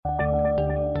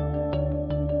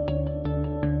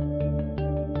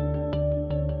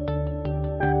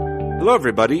Hello,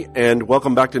 everybody, and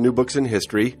welcome back to New Books in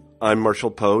History. I'm Marshall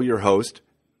Poe, your host.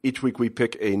 Each week we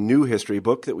pick a new history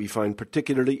book that we find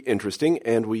particularly interesting,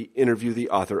 and we interview the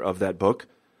author of that book.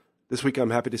 This week I'm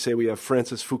happy to say we have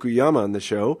Francis Fukuyama on the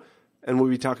show, and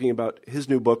we'll be talking about his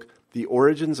new book, The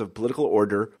Origins of Political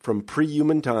Order from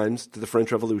Prehuman Times to the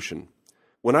French Revolution.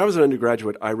 When I was an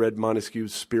undergraduate, I read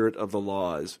Montesquieu's Spirit of the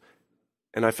Laws,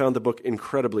 and I found the book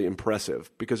incredibly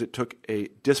impressive because it took a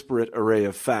disparate array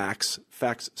of facts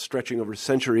stretching over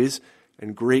centuries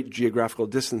and great geographical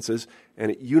distances, and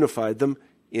it unified them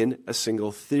in a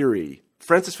single theory.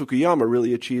 Francis Fukuyama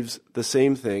really achieves the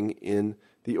same thing in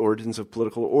The Origins of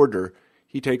Political Order.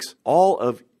 He takes all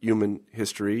of human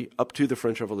history up to the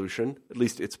French Revolution, at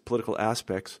least its political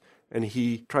aspects, and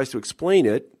he tries to explain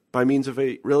it by means of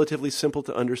a relatively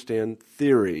simple-to-understand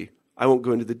theory. I won't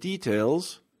go into the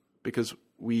details, because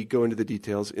we go into the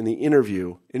details in the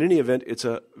interview. In any event, it's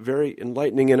a very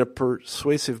enlightening and a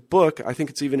persuasive book. I think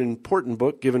it's even an important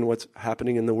book given what's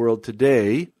happening in the world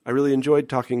today. I really enjoyed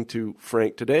talking to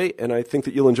Frank today, and I think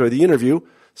that you'll enjoy the interview.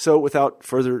 So without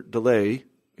further delay,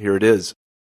 here it is.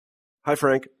 Hi,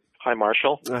 Frank. Hi,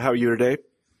 Marshall. How are you today?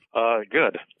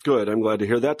 Good. Good. I'm glad to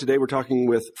hear that. Today we're talking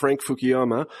with Frank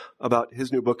Fukuyama about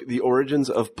his new book, The Origins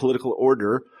of Political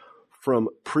Order, from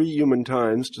Prehuman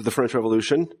Times to the French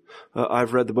Revolution.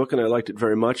 I've read the book and I liked it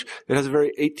very much. It has a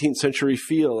very 18th century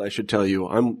feel, I should tell you.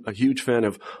 I'm a huge fan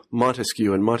of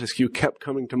Montesquieu, and Montesquieu kept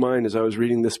coming to mind as I was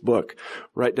reading this book,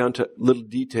 right down to little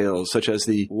details such as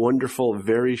the wonderful,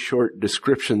 very short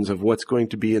descriptions of what's going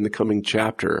to be in the coming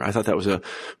chapter. I thought that was a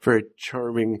very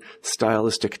charming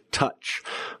stylistic touch.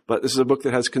 But this is a book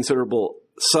that has considerable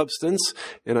substance,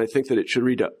 and I think that it should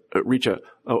reach a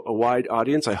wide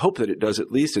audience. I hope that it does,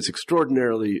 at least. It's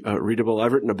extraordinarily readable.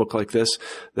 I've written a book like this,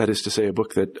 that is to say, a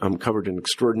book that covered an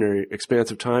extraordinary expanse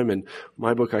of time, and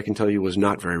my book, I can tell you, was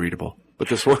not very readable. But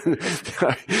this one,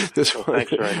 Thanks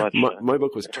very much. My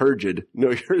book was turgid.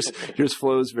 No, yours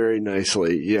flows very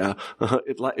nicely. Yeah,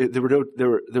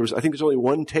 there was. I think there's only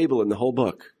one table in the whole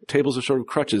book. Tables are sort of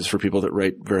crutches for people that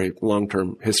write very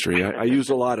long-term history. I use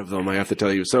a lot of them, I have to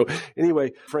tell you. So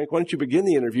anyway, Frank, why don't you begin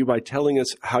the interview by telling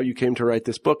us how you came to write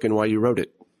this book and why you wrote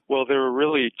it? Well, there were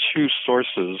really two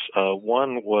sources.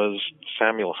 One was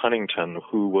Samuel Huntington,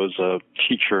 who was a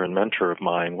teacher and mentor of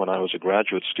mine when I was a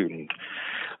graduate student.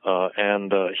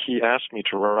 And he asked me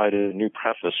to write a new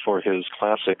preface for his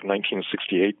classic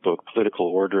 1968 book, Political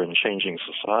Order in Changing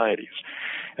Societies.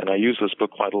 And I use this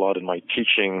book quite a lot in my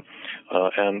teaching,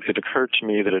 and it occurred to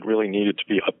me that it really needed to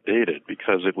be updated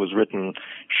because it was written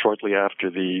shortly after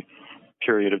the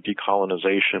period of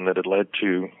decolonization that had led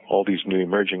to all these new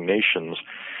emerging nations.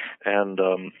 And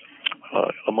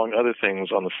among other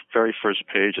things, on the very first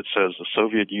page, it says the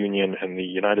Soviet Union and the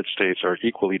United States are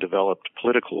equally developed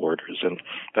political orders, and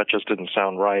that just didn't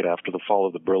sound right after the fall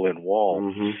of the Berlin Wall.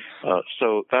 Mm-hmm.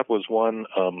 So that was one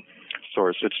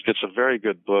source. It's a very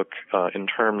good book in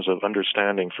terms of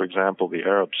understanding, for example, the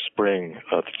Arab Spring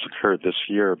that's occurred this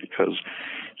year, because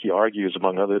he argues,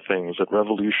 among other things, that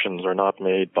revolutions are not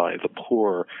made by the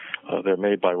poor. They're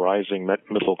made by rising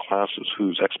middle classes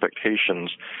whose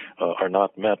expectations are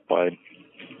not met by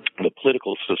the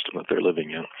political system that they're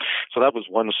living in. So that was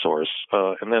one source.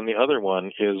 And then the other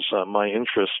one is my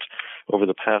interest over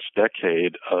the past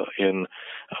decade in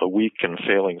weak and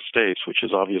failing states, which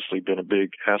has obviously been a big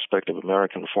aspect of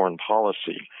American foreign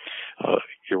policy.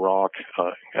 Iraq,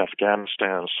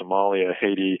 Afghanistan, Somalia,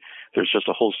 Haiti. There's just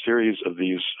a whole series of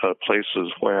these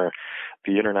places where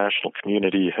the international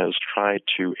community has tried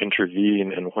to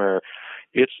intervene and where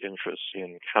its interests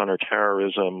in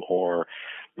counterterrorism or,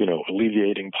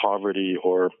 alleviating poverty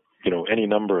or, any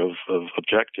number of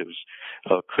objectives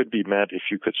could be met if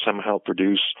you could somehow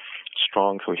produce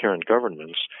strong, coherent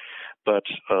governments. But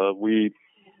we're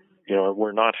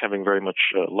not having very much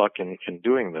luck in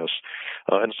doing this.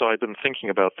 And so I've been thinking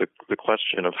about the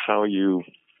question of how you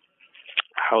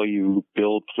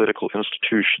build political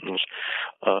institutions,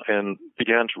 and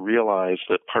began to realize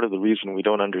that part of the reason we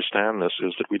don't understand this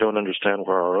is that we don't understand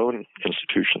where our own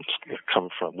institutions come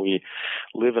from. We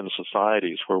live in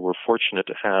societies where we're fortunate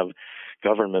to have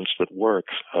governments that work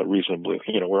reasonably.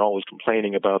 We're always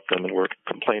complaining about them, and we're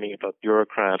complaining about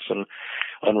bureaucrats and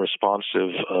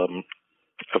unresponsive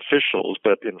officials,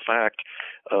 but in fact,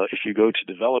 if you go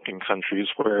to developing countries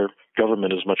where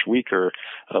government is much weaker,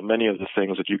 many of the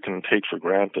things that you can take for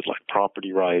granted, like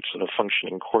property rights and a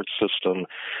functioning court system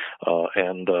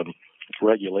and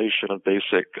regulation of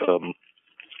basic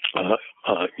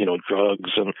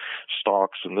drugs and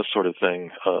stocks and this sort of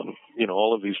thing.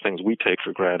 All of these things we take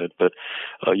for granted, but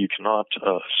you cannot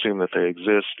assume that they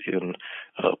exist in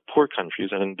poor countries.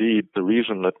 And indeed, the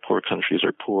reason that poor countries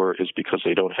are poor is because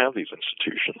they don't have these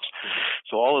institutions.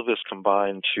 So all of this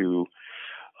combined to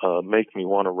make me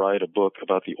want to write a book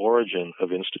about the origin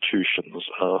of institutions.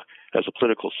 As a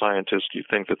political scientist, you'd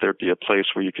think that there'd be a place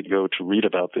where you could go to read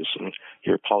about this in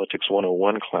your Politics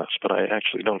 101 class, but I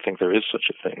actually don't think there is such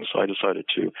a thing. So I decided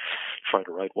to try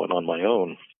to write one on my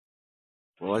own.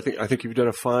 Well, I think you've done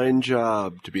a fine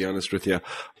job, to be honest with you.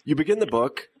 You begin the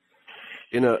book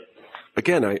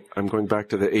I'm going back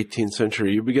to the 18th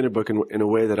century. You begin a book in a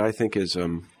way that I think is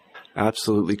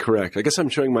absolutely correct. I guess I'm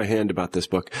showing my hand about this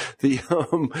book.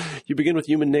 You begin with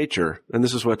human nature, and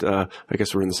this is what I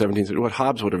guess we're in the 17th century, what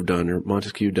Hobbes would have done, or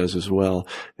Montesquieu does as well.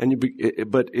 And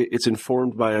but it's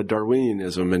informed by a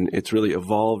Darwinianism, and it's really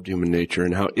evolved human nature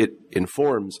and how it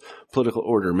informs political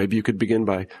order. Maybe you could begin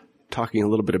by talking a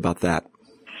little bit about that.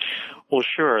 Well,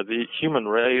 sure. The human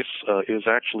race is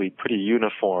actually pretty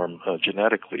uniform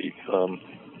genetically.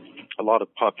 A lot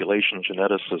of population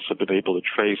geneticists have been able to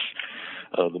trace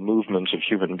the movements of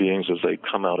human beings as they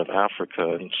come out of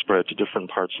Africa and spread to different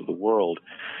parts of the world.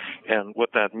 And what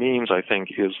that means, I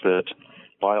think, is that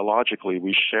biologically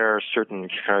we share certain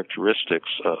characteristics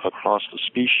across the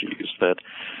species that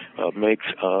make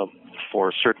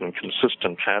for certain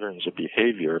consistent patterns of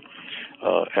behavior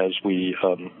as we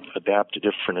adapt to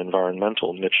different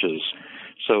environmental niches.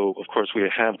 So, of course, we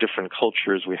have different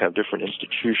cultures, we have different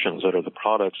institutions that are the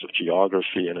products of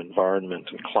geography and environment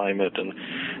and climate and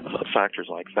factors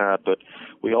like that, but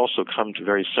we also come to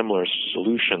very similar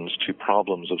solutions to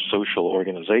problems of social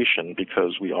organization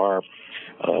because we're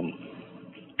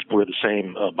the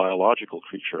same biological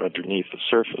creature underneath the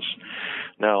surface.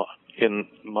 Now, in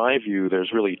my view,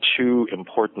 there's really two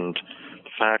important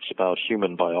facts about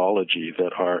human biology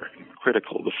that are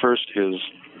critical. The first is,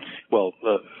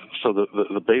 so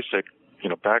the basic,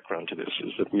 background to this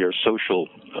is that we are social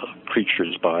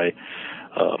creatures by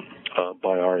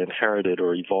our inherited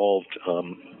or evolved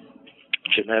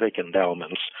genetic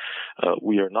endowments.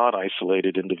 We are not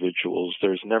isolated individuals.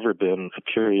 There's never been a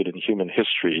period in human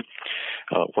history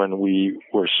when we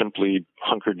were simply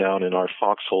hunkered down in our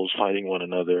foxholes fighting one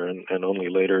another and only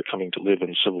later coming to live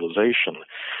in civilization.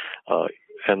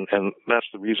 And that's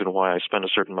the reason why I spend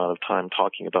a certain amount of time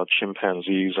talking about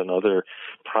chimpanzees and other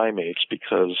primates,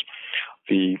 because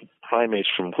the primates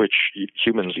from which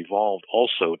humans evolved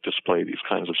also display these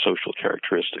kinds of social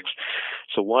characteristics.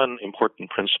 So one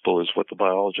important principle is what the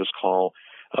biologists call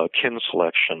kin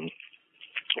selection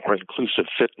or inclusive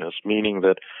fitness, meaning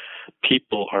that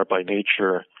people are by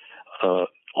nature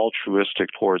altruistic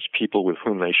towards people with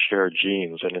whom they share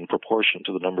genes, and in proportion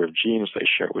to the number of genes they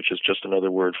share, which is just another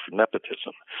word for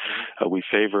nepotism. We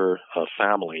favor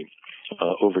family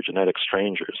over genetic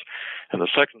strangers. And the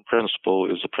second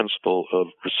principle is the principle of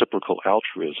reciprocal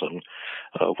altruism,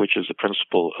 which is the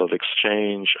principle of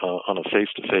exchange on a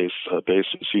face-to-face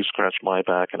basis. You scratch my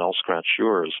back and I'll scratch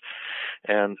yours.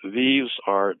 And these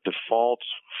are default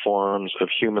forms of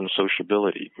human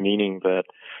sociability, meaning that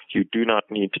you do not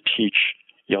need to teach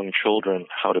young children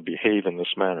how to behave in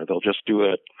this manner. They'll just do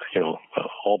it,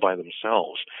 all by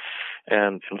themselves.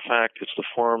 And in fact,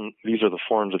 these are the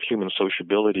forms of human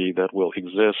sociability that will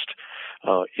exist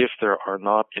if there are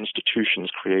not institutions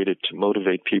created to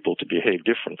motivate people to behave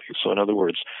differently. So in other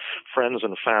words, friends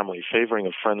and family, favoring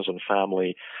of friends and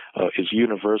family is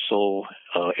universal.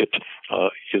 It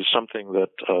is something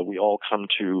that we all come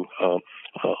to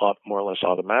more or less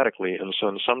automatically. And so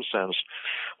in some sense,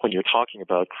 when you're talking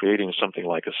about creating something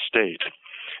like a state,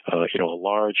 a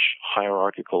large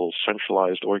hierarchical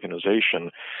centralized organization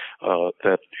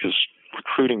that is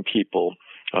recruiting people,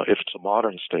 if it's a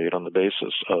modern state, on the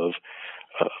basis of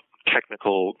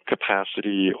technical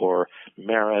capacity or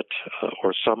merit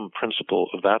or some principle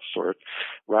of that sort,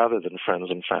 rather than friends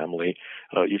and family,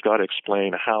 you've got to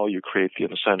explain how you create the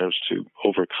incentives to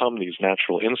overcome these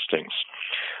natural instincts.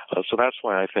 So that's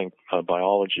why I think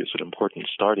biology is an important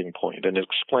starting point. And it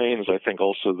explains, I think,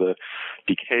 also the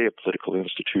decay of political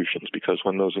institutions, because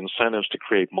when those incentives to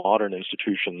create modern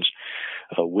institutions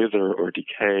wither or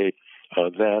decay,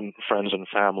 then friends and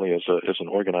family as an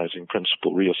organizing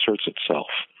principle reasserts itself.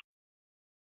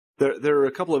 There are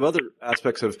a couple of other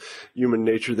aspects of human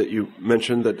nature that you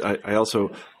mentioned that I also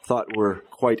thought were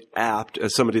quite apt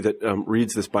as somebody that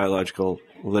reads this biological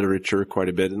literature quite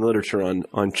a bit, and literature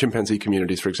on chimpanzee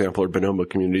communities, for example, or bonobo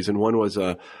communities. And one was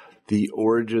the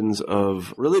origins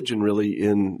of religion, really,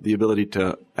 in the ability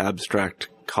to abstract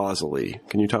causally.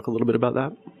 Can you talk a little bit about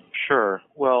that? Sure.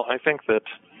 Well, I think that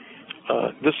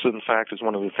this, in fact, is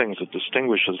one of the things that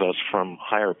distinguishes us from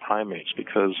higher primates,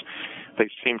 because they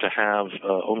seem to have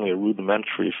only a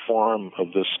rudimentary form of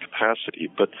this capacity,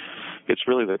 but it's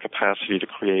really the capacity to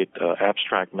create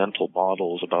abstract mental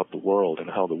models about the world and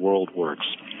how the world works.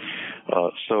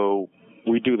 So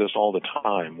we do this all the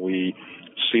time. We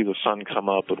see the sun come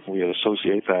up and we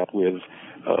associate that with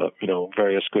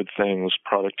various good things,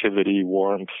 productivity,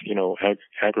 warmth,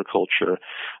 agriculture,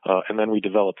 and then we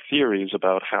develop theories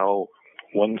about how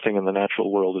one thing in the natural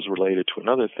world is related to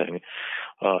another thing,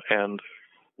 and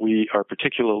we are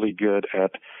particularly good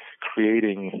at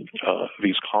creating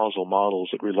these causal models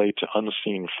that relate to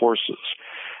unseen forces,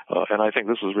 and I think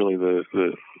this is really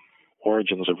the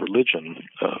origins of religion,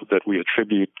 that we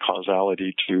attribute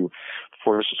causality to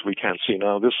forces we can't see.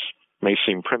 Now, this may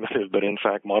seem primitive, but in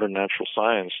fact, modern natural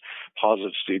science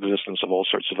posits the existence of all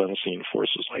sorts of unseen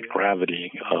forces like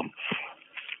gravity.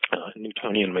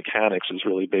 Newtonian mechanics is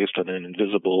really based on an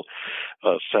invisible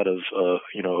set of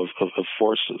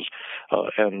forces,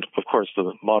 and of course,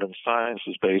 the modern science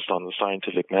is based on the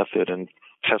scientific method and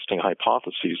testing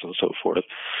hypotheses and so forth.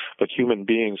 But human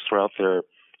beings throughout their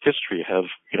history have,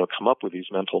 come up with these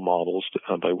mental models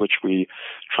by which we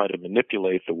try to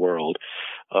manipulate the world.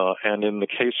 And in the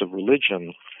case of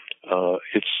religion,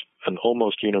 it's an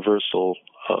almost universal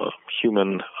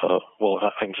human,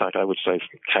 in fact, I would say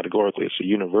categorically it's a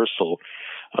universal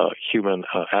human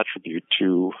attribute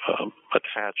to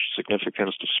attach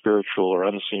significance to spiritual or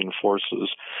unseen forces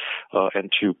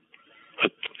and to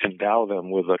endow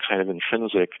them with a kind of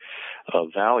intrinsic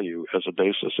value as a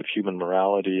basis of human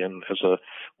morality and as a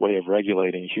way of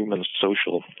regulating human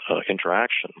social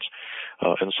interactions.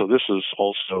 And so this is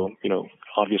also,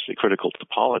 obviously critical to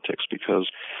politics, because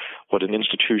what an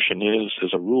institution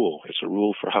is a rule. It's a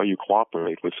rule for how you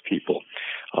cooperate with people.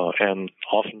 And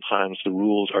oftentimes the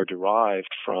rules are derived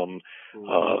from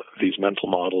these mental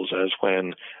models, as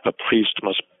when a priest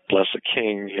must bless a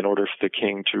king in order for the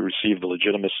king to receive the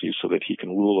legitimacy so that he can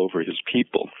rule over his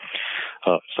people.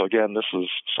 So again, this is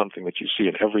something that you see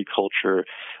in every culture.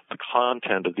 The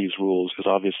content of these rules is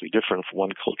obviously different from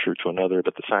one culture to another,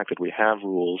 but the fact that we have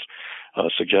rules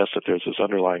suggests that there's this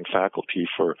underlying faculty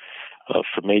for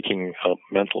making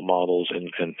mental models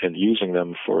and using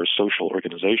them for social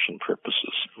organization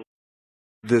purposes.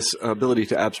 This ability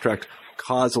to abstract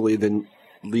causally then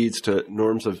leads to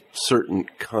norms of certain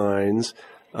kinds.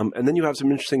 And then you have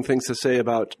some interesting things to say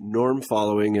about norm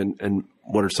following and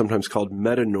what are sometimes called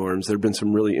meta-norms. There have been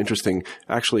some really interesting,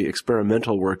 actually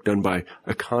experimental work done by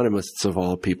economists of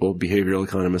all people, behavioral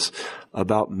economists,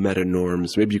 about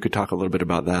meta-norms. Maybe you could talk a little bit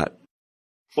about that.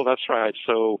 Well, that's right.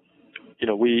 So,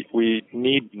 we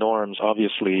need norms,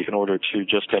 obviously, in order to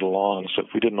just get along. So if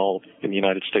we didn't all in the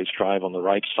United States drive on the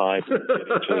right side, we'd get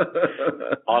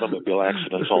into automobile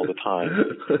accidents all the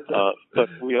time. But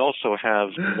we also have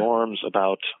norms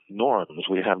about norms.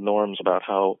 We have norms about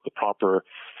how the proper,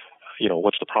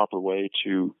 what's the proper way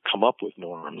to come up with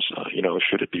norms?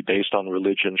 Should it be based on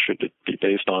religion? Should it be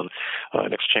based on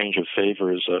an exchange of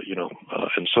favors,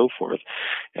 and so forth?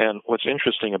 And what's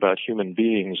interesting about human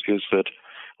beings is that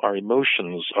our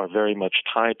emotions are very much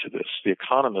tied to this. The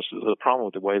problem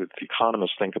with the way that the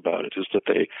economists think about it is that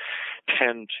they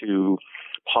tend to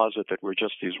posit that we're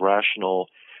just these rational,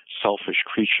 selfish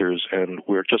creatures, and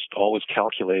we're just always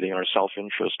calculating our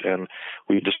self-interest, and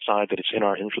we decide that it's in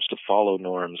our interest to follow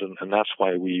norms, and that's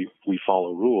why we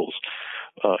follow rules.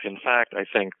 In fact, I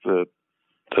think the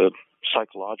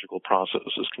psychological process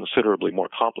is considerably more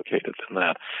complicated than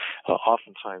that.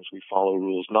 Oftentimes we follow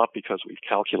rules not because we've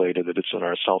calculated that it's in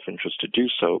our self-interest to do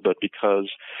so, but because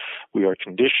we are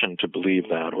conditioned to believe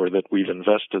that, or that we've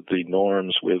invested the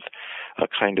norms with a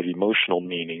kind of emotional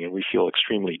meaning, and we feel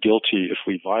extremely guilty if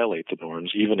we violate the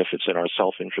norms, even if it's in our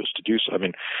self-interest to do so. I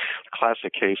mean, the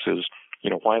classic case is,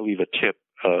 why leave a tip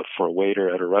for a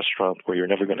waiter at a restaurant where you're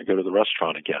never going to go to the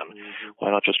restaurant again? Mm-hmm.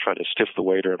 Why not just try to stiff the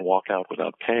waiter and walk out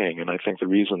without paying? And I think the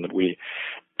reason that we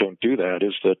don't do that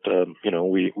is that,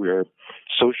 we're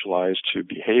socialized to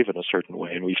behave in a certain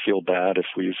way, and we feel bad if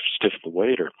we've stiffed the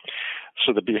waiter.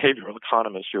 So the behavioral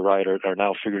economists, you're right, are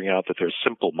now figuring out that their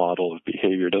simple model of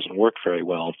behavior doesn't work very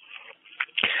well.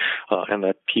 And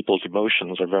that people's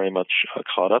emotions are very much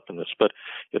caught up in this. But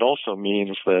it also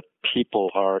means that people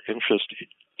are interested.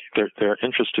 They're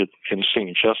interested in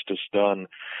seeing justice done,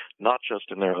 not just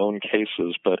in their own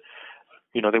cases, but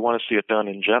they want to see it done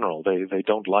in general. They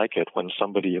don't like it when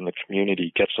somebody in the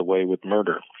community gets away with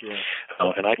murder.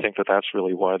 Yeah. And I think that that's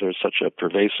really why there's such a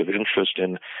pervasive interest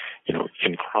in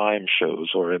crime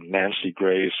shows or in Nancy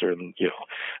Grace or in,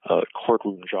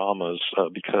 courtroom dramas,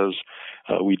 because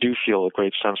we do feel a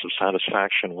great sense of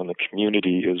satisfaction when the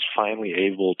community is finally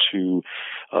able to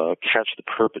catch the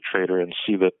perpetrator and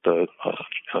see that the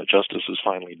justice is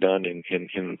finally done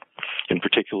in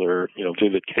particular,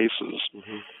 vivid cases.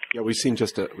 Mm-hmm. Yeah, we've seen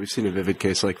a vivid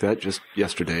case like that just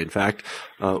yesterday. In fact,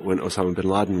 when Osama bin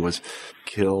Laden was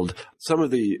killed, some of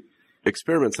the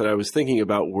experiments that I was thinking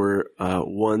about were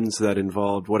ones that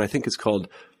involved what I think is called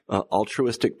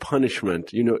altruistic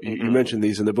punishment. You mentioned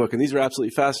these in the book, and these are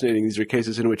absolutely fascinating. These are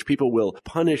cases in which people will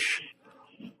punish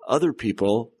other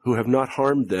people who have not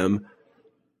harmed them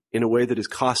in a way that is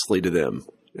costly to them.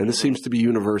 And this seems to be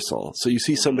universal. So you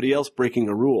see somebody else breaking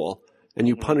a rule, and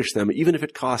you punish them, even if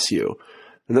it costs you.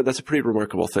 And that's a pretty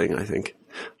remarkable thing, I think.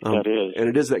 That is. And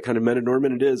it is that kind of metanorm,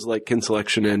 and it is like kin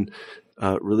selection and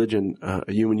religion,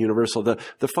 a human universal.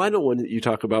 The final one that you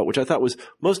talk about, which I thought was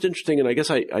most interesting, and I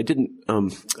guess I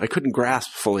couldn't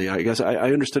grasp fully. I guess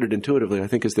I understood it intuitively, I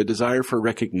think, is the desire for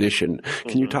recognition.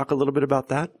 Can you talk a little bit about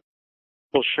that?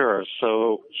 Well, sure.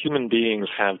 So human beings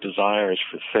have desires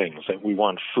for things. We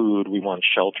want food, we want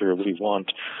shelter, we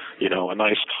want, a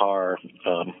nice car.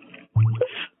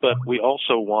 But we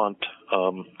also want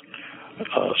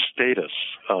status.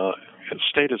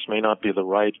 Status may not be the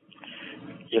right.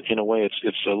 In a way,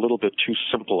 it's a little bit too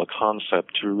simple a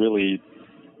concept to really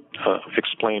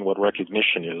explain what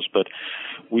recognition is. But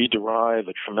we derive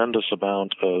a tremendous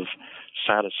amount of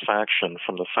satisfaction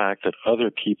from the fact that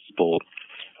other people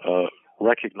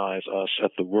recognize us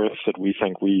at the worth that we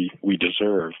think we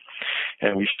deserve.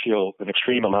 And we feel an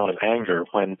extreme amount of anger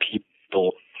when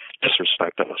people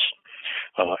disrespect us.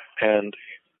 And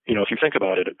if you think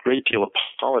about it, a great deal of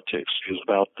politics is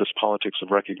about this politics of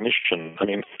recognition. I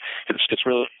mean, it's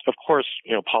really, of course,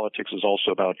 politics is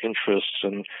also about interests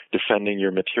and defending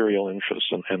your material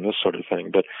interests and this sort of thing.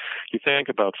 But you think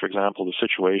about, for example, the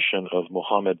situation of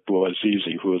Mohamed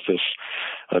Bouazizi, who is this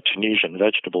Tunisian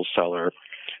vegetable seller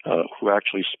who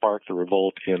actually sparked the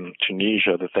revolt in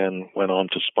Tunisia that then went on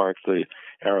to spark the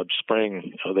Arab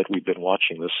Spring that we've been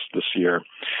watching this year.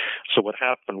 So what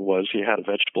happened was he had a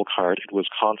vegetable cart. It was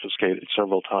confiscated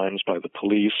several times by the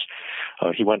police.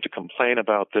 He went to complain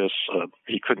about this.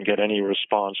 He couldn't get any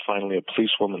response. Finally, a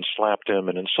policewoman slapped him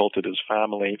and insulted his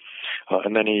family.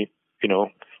 And then he,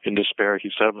 in despair,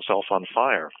 he set himself on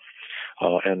fire.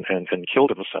 And killed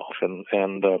himself.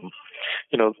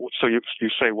 So you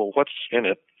say, well, what's in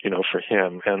it, for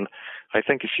him? And I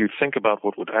think if you think about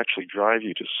what would actually drive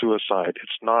you to suicide,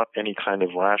 it's not any kind of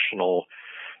rational,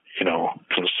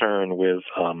 concern with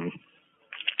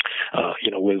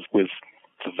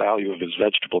the value of his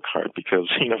vegetable cart, because,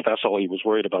 if that's all he was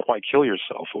worried about, why kill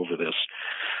yourself over this?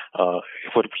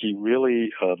 What he really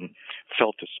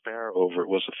felt despair over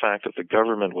was the fact that the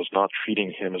government was not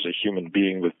treating him as a human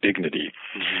being with dignity.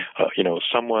 Mm-hmm.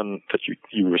 Someone that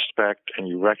you respect and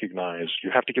you recognize, you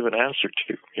have to give an answer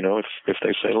to. If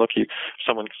they say, look,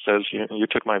 someone says, you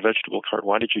took my vegetable cart,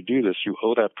 why did you do this? You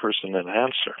owe that person an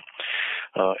answer.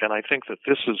 And I think that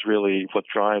this is really what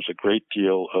drives a great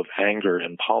deal of anger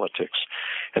in politics.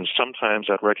 And sometimes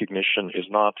that recognition is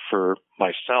not for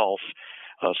myself.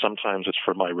 Sometimes it's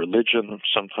for my religion.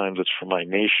 Sometimes it's for my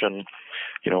nation.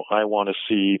 I want to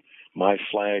see my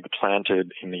flag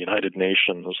planted in the United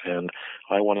Nations, and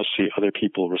I want to see other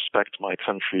people respect my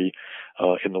country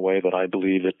in the way that I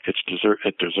believe it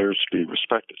deserves to be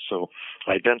respected. So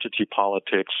identity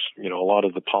politics, a lot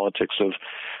of the politics of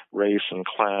race and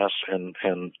class and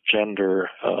gender,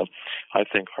 I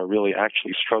think are really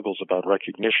actually struggles about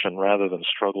recognition rather than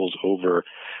struggles over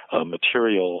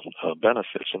material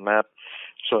benefits.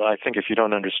 So I think if you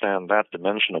don't understand that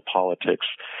dimension of politics,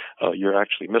 you're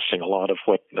actually missing a lot of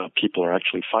what people are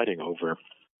actually fighting over.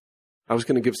 I was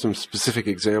going to give some specific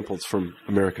examples from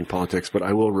American politics, but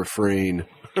I will refrain.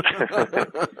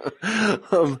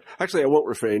 Actually, I won't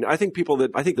refrain. I think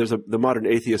the modern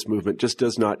atheist movement just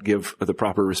does not give the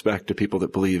proper respect to people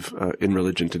that believe in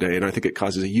religion today, and I think it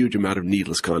causes a huge amount of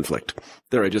needless conflict.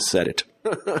 There, I just said it.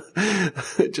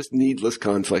 Just needless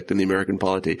conflict in the American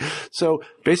polity. So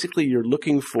basically, you're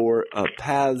looking for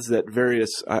paths that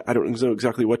various, I don't know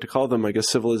exactly what to call them, I guess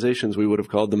civilizations, we would have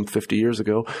called them 50 years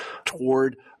ago,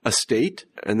 toward a state,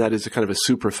 and that is a kind of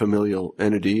a suprafamilial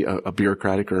entity, a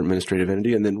bureaucratic or administrative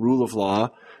entity, and then rule of law,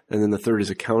 and then the third is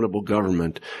accountable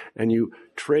government. And you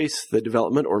trace the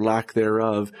development or lack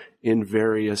thereof in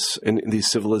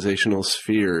these civilizational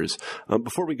spheres.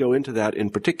 Before we go into that in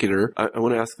particular, I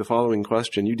want to ask the following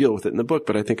question. You deal with it in the book,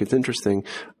 but I think it's interesting.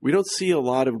 We don't see a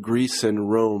lot of Greece and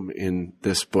Rome in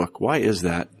this book. Why is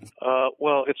that?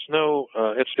 Well,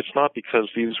 it's not because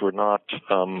these were not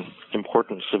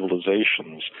important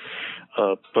civilizations,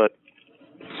 but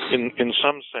in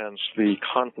some sense, the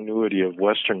continuity of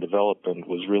Western development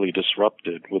was really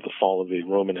disrupted with the fall of the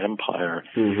Roman Empire,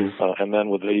 and then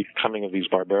with the coming of these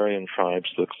barbarian tribes,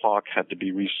 the clock had to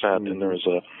be reset, and there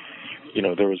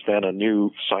was then a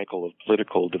new cycle of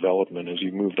political development as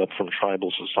you moved up from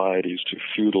tribal societies to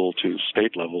feudal to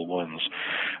state-level ones.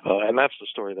 And that's the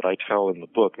story that I tell in the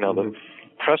book. Now, the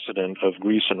precedent of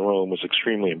Greece and Rome was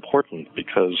extremely important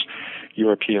because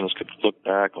Europeans could look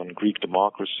back on Greek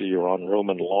democracy or on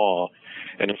Roman law.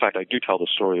 And in fact, I do tell the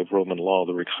story of Roman law,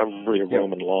 the recovery of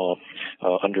Roman law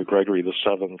under Gregory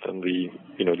VII and the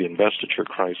investiture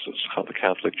crisis, how the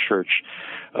Catholic Church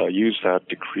used that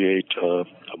to create a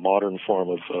modern form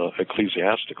of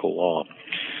ecclesiastical law.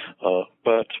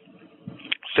 But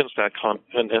since that,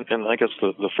 and I guess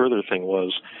the further thing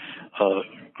was,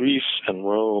 Greece and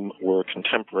Rome were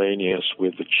contemporaneous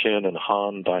with the Qin and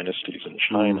Han dynasties in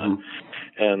China.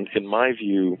 And in my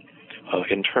view,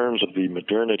 in terms of the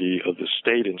modernity of the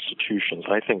state institutions,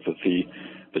 I think that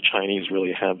the Chinese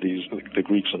really have the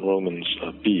Greeks and Romans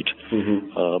beat.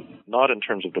 Not in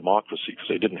terms of democracy, because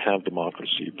they didn't have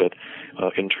democracy, but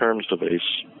in terms of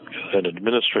an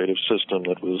administrative system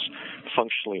that was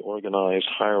functionally organized,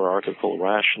 hierarchical,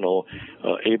 rational,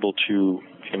 able to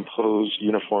impose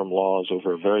uniform laws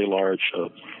over a very large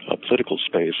political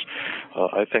space.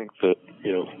 I think that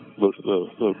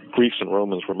the Greeks and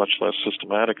Romans were much less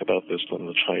systematic about this than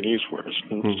the Chinese were.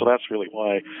 And so that's really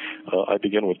why I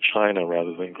begin with China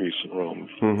rather than Greece and Rome.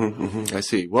 I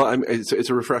see. Well, it's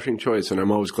a refreshing choice, and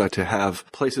I'm always glad to have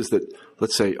places that,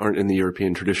 let's say, aren't in the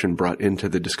European tradition brought into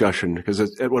the discussion. Because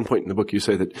at one point in the book you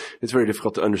say that it's very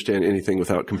difficult to understand anything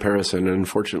without comparison, and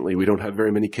unfortunately we don't have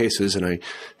very many cases, and I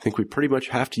think we pretty much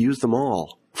have to use them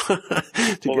all to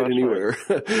get anywhere.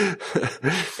 Right.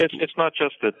 It's not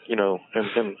just that,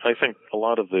 and I think a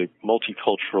lot of the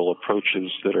multicultural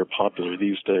approaches that are popular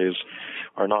these days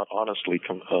are not honestly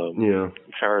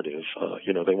comparative.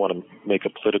 They want to make a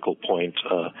political point,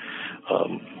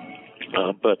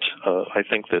 but I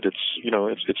think that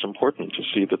it's important to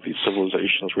see that these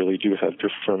civilizations really do have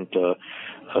different,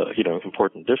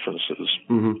 important differences.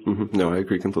 No, I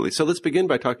agree completely. So let's begin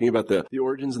by talking about the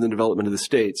origins and the development of the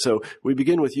state. So we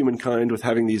begin with humankind with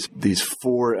having these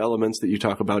four elements that you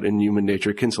talk about in human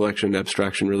nature: kin selection,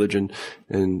 abstraction, religion,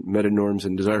 and metanorms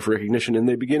and desire for recognition. And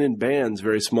they begin in bands,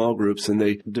 very small groups, and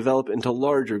they develop into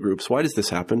larger groups. Why does this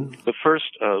happen? The first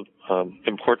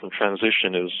important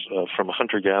transition is from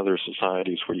hunter-gatherer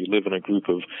societies where you live in a group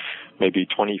of maybe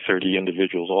 20, 30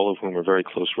 individuals, all of whom are very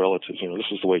close relatives.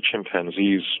 This is the way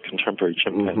contemporary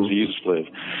chimpanzees live.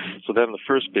 So then the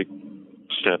first big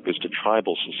step is to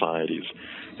tribal societies.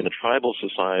 In a tribal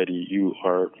society, you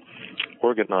are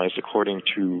organized according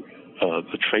to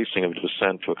the tracing of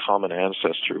descent to a common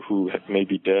ancestor who may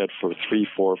be dead for 3,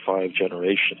 4, 5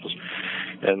 generations.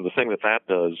 And the thing that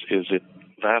does is it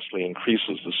vastly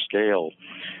increases the scale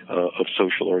of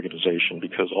social organization,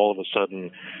 because all of a sudden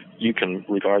you can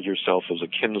regard yourself as a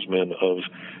kinsman of,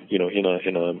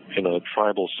 in a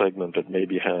tribal segment that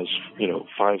maybe has,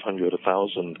 500,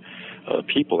 1,000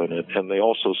 people in it, and they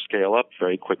also scale up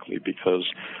very quickly because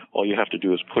all you have to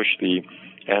do is push the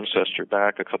ancestor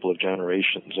back a couple of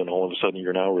generations, and all of a sudden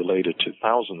you're now related to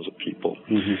thousands of people.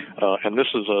 And this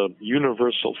is a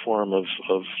universal form of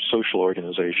social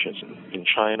organizations in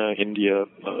China, India,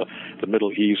 the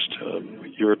Middle East.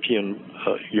 Europeans,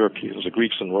 the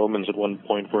Greeks and Romans at one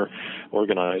point were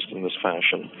organized in this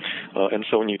fashion. And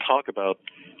so when you talk about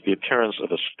the appearance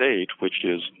of a state, which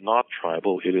is not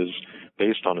tribal, it is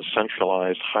based on a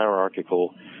centralized,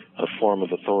 hierarchical form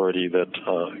of authority that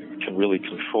can really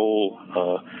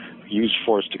use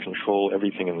force to control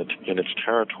everything in its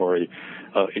territory.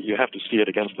 You have to see it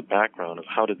against the background of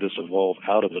how did this evolve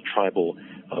out of a tribal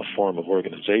form of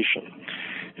organization.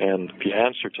 And the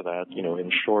answer to that,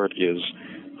 in short, is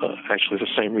actually the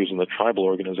same reason that tribal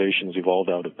organizations evolved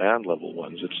out of band level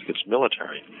ones. It's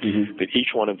military. That each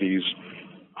one of these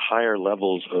higher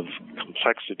levels of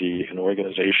complexity in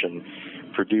organization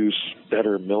produce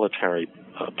better military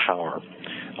power.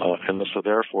 And so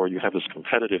therefore you have this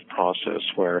competitive process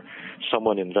where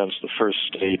someone invents the first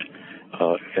state,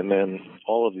 and then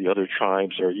all of the other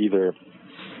tribes are either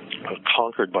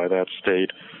conquered by that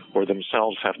state or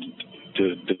themselves have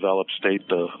to develop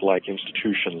state-like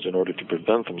institutions in order to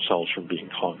prevent themselves from being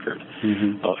conquered.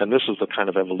 Mm-hmm. And this is the kind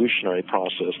of evolutionary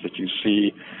process that you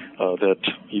see that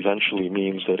eventually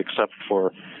means that except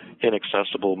for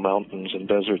inaccessible mountains and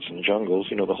deserts and jungles,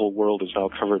 the whole world is now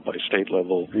covered by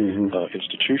state-level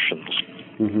institutions.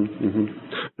 Mm-hmm, mm-hmm.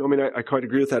 No, I mean, I quite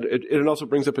agree with that. It also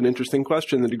brings up an interesting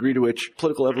question, the degree to which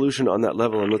political evolution on that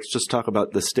level, and let's just talk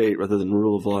about the state rather than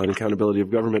rule of law and accountability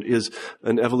of government, is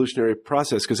an evolutionary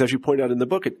process. Because as you point out in the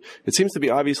book, it seems to be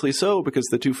obviously so, because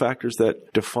the two factors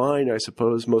that define, I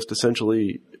suppose, most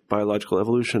essentially biological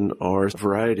evolution are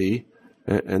variety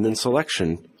and then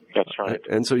selection. That's right.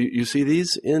 And so you see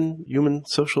these in human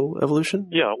social evolution?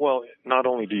 Yeah, well, not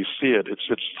only do you see it, it's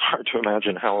hard to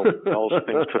imagine how else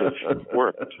things could have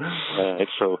worked.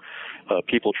 So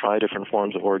people try different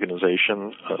forms of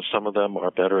organization. Some of them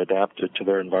are better adapted to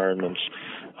their environments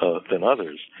than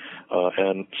others.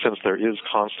 And since there is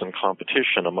constant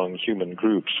competition among human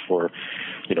groups for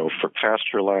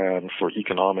pasture land, for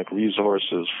economic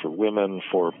resources, for women,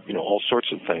 for, all sorts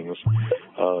of things,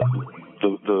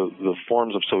 the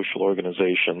forms of social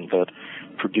organization that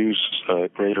produce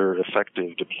greater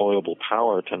effective deployable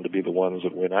power tend to be the ones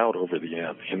that win out over in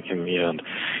the end.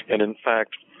 And in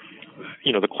fact,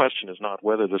 the question is not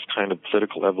whether this kind of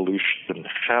political evolution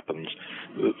happens.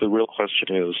 The real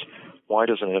question is, why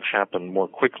doesn't it happen more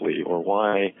quickly, or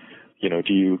why,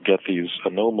 do you get these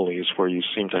anomalies where you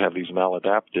seem to have these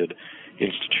maladapted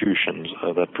institutions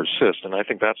that persist? And I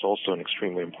think that's also an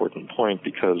extremely important point,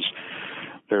 because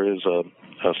there is a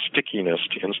stickiness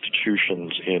to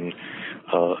institutions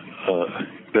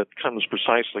that comes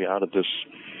precisely out of this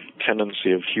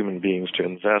tendency of human beings to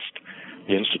invest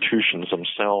the institutions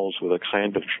themselves with a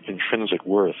kind of intrinsic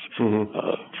worth,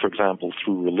 for example,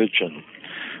 through religion,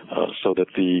 so that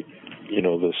the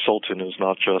Sultan is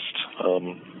not just a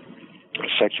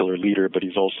secular leader, but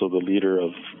he's also the leader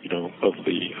of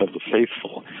the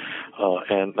faithful,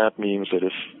 and that means that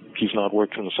if he's not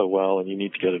working so well and you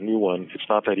need to get a new one, it's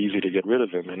not that easy to get rid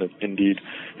of him. And indeed,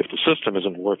 if the system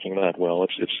isn't working that well,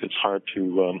 it's hard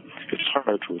to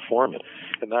reform it.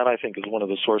 And that, I think, is one of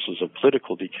the sources of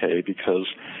political decay, because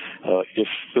if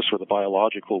this were the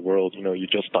biological world, you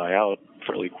just die out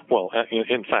fairly well.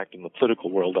 In fact, in the political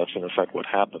world, that's in effect what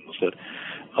happens, that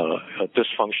a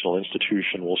dysfunctional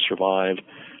institution will survive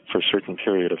for a certain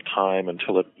period of time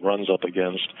until it runs up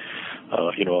against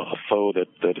a foe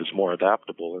that is more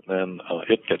adaptable, and then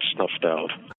it gets snuffed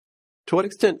out. To what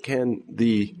extent can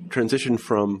the transition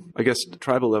from, I guess,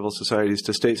 tribal-level societies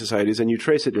to state societies, and you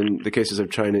trace it in the cases of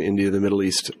China, India, the Middle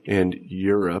East, and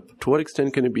Europe, to what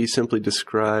extent can it be simply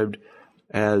described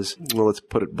as, well, let's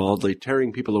put it baldly,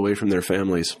 tearing people away from their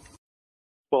families?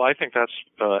 Well, I think that's,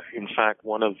 in fact,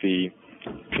 one of the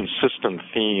consistent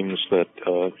themes that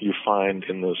you find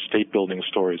in the state-building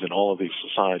stories in all of these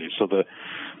societies. So the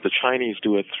Chinese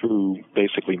do it through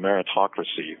basically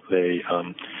meritocracy. They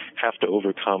have to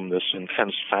overcome this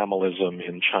intense familism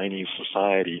in Chinese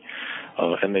society,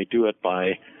 and they do it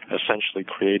by essentially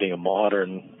creating a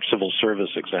modern civil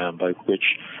service exam by which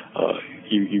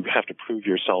you have to prove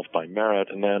yourself by merit,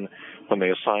 and then when they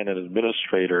assign an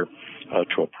administrator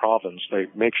to a province, they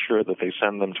make sure that they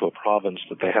send them to a province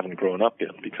that they haven't grown up in,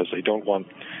 because they don't want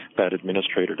that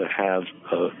administrator to have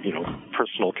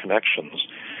personal connections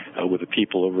with the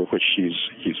people over which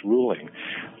he's ruling.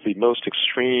 The most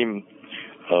extreme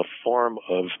form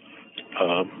of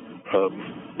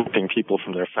ripping people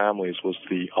from their families was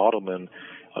the Ottoman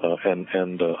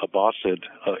and Abbasid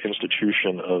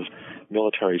institution of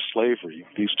military slavery.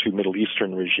 These two Middle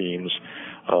Eastern regimes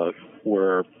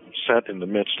were set in the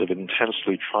midst of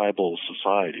intensely tribal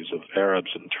societies of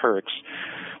Arabs and Turks,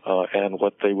 and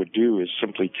what they would do is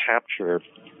simply capture,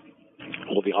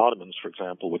 well, the Ottomans, for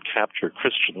example, would capture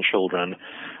Christian children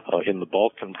in the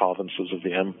Balkan provinces of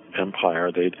the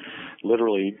empire. They'd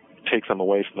literally take them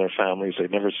away from their families.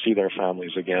 They'd never see their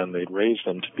families again. They'd raise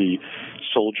them to be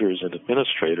soldiers and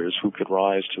administrators who could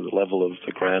rise to the level of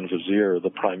the Grand Vizier, the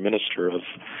Prime Minister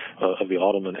of the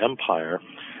Ottoman Empire.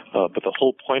 But the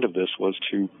whole point of this was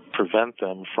to prevent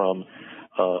them from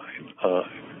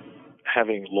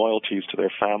having loyalties to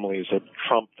their families that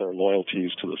trumped their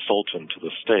loyalties to the Sultan, to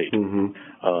the state.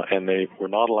 And they were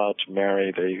not allowed to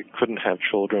marry. They couldn't have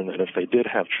children. And if they did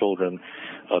have children,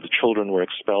 the children were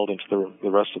expelled into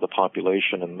the rest of the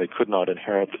population, and they could not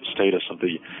inherit the status of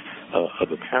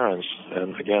the parents.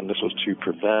 And again, this was to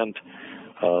prevent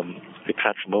the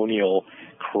patrimonial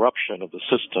corruption of the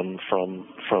system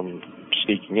from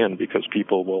sneaking in, because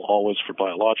people will always, for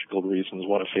biological reasons,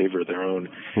 want to favor their own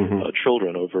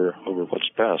children over what's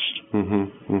best.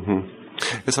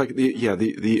 It's like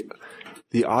the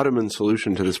The Ottoman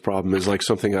solution to this problem is like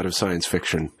something out of science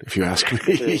fiction, if you ask me.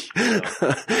 It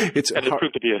is, and it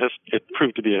proved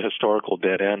to be a historical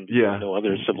dead end. Yeah. No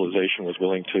other civilization was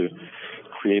willing to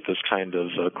create this kind of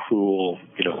cruel,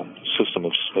 system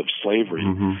of slavery.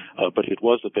 But it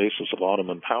was the basis of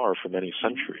Ottoman power for many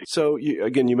centuries. So,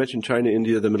 you mentioned China,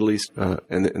 India, the Middle East,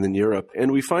 and then Europe.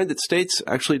 And we find that states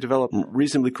actually develop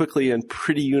reasonably quickly and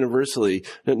pretty universally.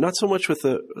 Not so much with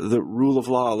the rule of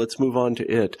law. Let's move on to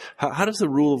it. How does the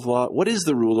rule of law, what is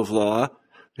the rule of law?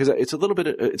 Because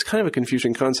it's kind of a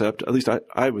confusing concept. At least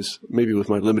I was, maybe with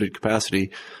my limited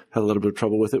capacity, had a little bit of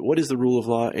trouble with it. What is the rule of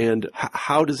law, and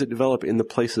how does it develop in the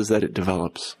places that it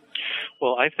develops?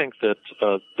 Well, I think that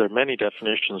there are many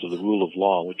definitions of the rule of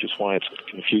law, which is why it's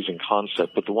a confusing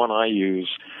concept. But the one I use,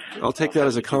 I'll take that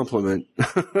as a compliment. I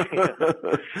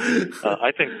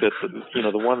think that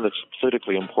the one that's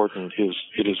politically important is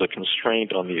it is a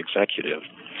constraint on the executive.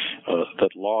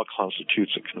 That law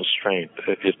constitutes a constraint.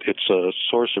 It's a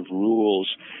source of rules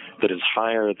that is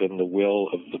higher than the will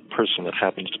of the person that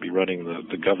happens to be running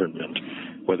the government,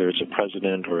 whether it's a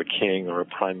president or a king or a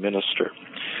prime minister.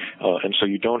 And so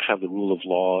you don't have the rule of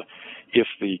law if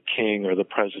the king or the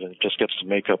president just gets to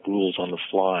make up rules on the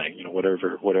fly,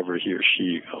 whatever he or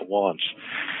she wants.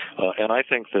 And I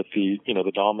think that the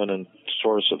dominant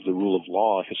source of the rule of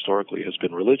law historically has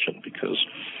been religion, because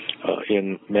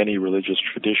in many religious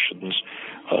traditions,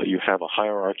 you have a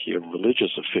hierarchy of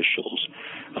religious officials,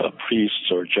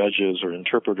 priests or judges or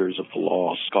interpreters of the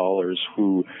law, scholars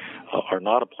who are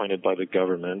not appointed by the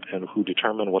government and who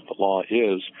determine what the law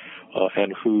is,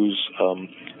 and whose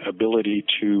ability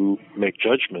to make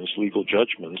judgments, legal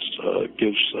judgments,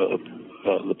 gives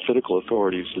the political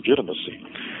authorities legitimacy.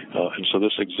 And so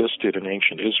this existed in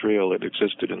ancient Israel, it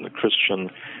existed in the Christian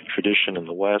tradition in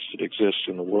the West, it exists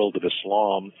in the world of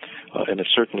Islam, and it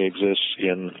certainly exists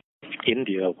in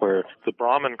India, where the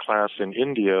Brahmin class in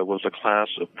India was a class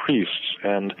of priests,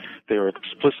 and they were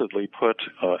explicitly put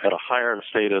at a higher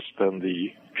status than the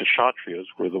Kshatriyas,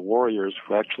 were the warriors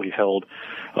who actually held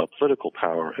political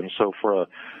power. And so for a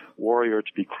warrior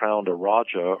to be crowned a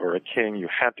Raja or a king, you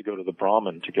had to go to the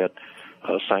Brahmin to get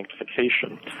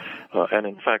sanctification. And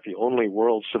in fact, the only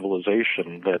world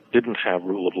civilization that didn't have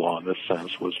rule of law in this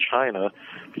sense was China,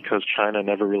 because China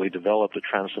never really developed a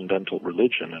transcendental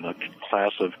religion and a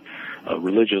class of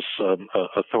religious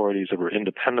authorities that were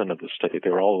independent of the state.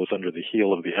 They were always under the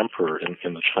heel of the emperor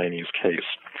in the Chinese case.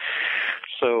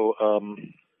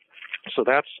 So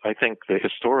that's, I think, the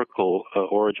historical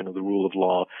origin of the rule of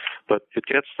law, but it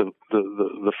gets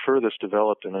the furthest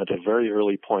developed and at a very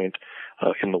early point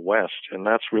in the West, and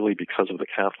that's really because of the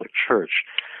Catholic Church.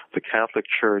 The Catholic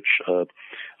Church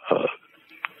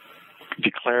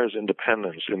declares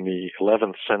independence in the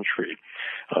 11th century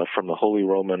from the Holy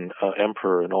Roman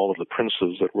Emperor and all of the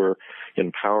princes that were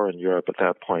in power in Europe at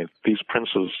that point. These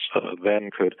princes then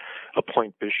could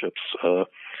appoint bishops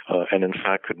and in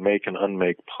fact could make and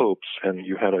unmake popes, and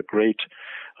you had a great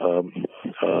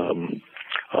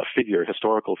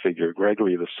historical figure,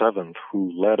 Gregory VII,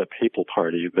 who led a papal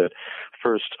party that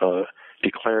first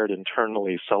declared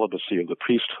internally celibacy of the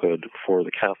priesthood for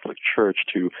the Catholic Church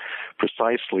to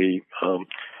precisely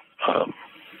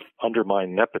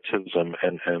undermine nepotism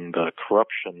and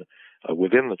corruption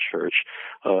within the church,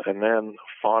 and then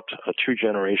fought a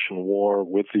two-generation war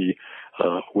with the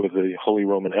Holy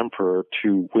Roman Emperor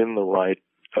to win the right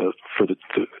for the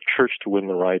church to win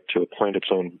the right to appoint its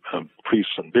own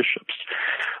priests and bishops.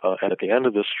 And at the end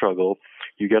of this struggle,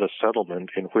 you get a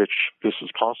settlement in which this is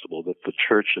possible, that the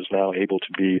church is now able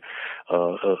to be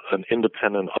an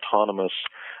independent, autonomous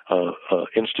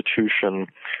institution.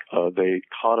 They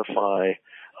codify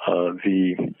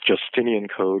the Justinian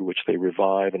Code, which they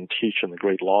revive and teach in the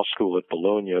great law school at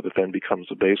Bologna, that then becomes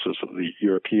the basis of the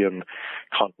European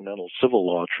continental civil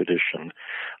law tradition.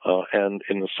 And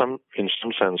in some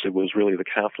sense, it was really the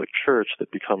Catholic Church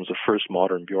that becomes the first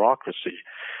modern bureaucracy.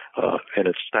 And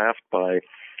it's staffed by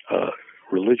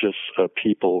religious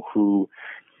people who,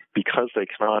 because they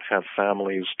cannot have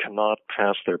families, cannot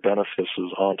pass their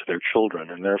benefices on to their children,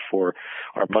 and therefore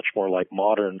are much more like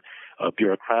modern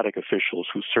bureaucratic officials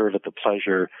who serve at the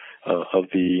pleasure of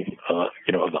the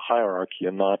hierarchy,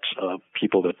 and not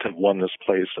people that have won this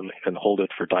place and hold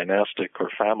it for dynastic or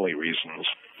family reasons.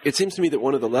 It seems to me that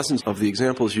one of the lessons of the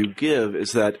examples you give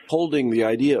is that holding the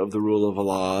idea of the rule of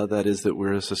law, that is that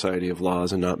we're a society of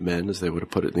laws and not men, as they would have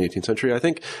put it in the 18th century, I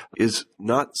think is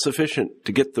not sufficient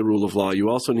to get the rule of law. You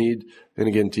also need, and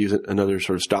again, to use another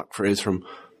sort of stock phrase from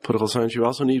political science, you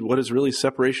also need what is really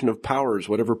separation of powers,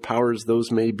 whatever powers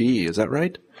those may be. Is that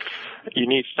right? You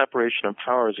need separation of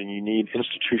powers and you need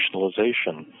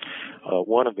institutionalization.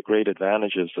 One of the great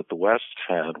advantages that the West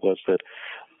had was that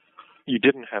you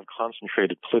didn't have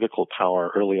concentrated political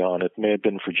power early on. It may have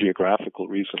been for geographical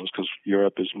reasons, because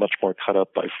Europe is much more cut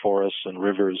up by forests and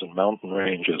rivers and mountain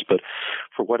ranges. But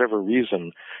for whatever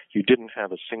reason, you didn't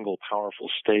have a single powerful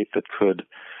state that could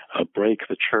break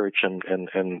the church and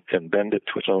bend it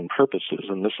to its own purposes.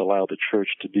 And this allowed the church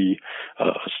to be a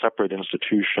separate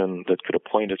institution that could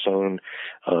appoint its own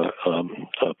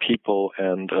people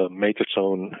and make its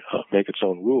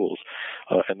own rules.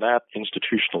 And that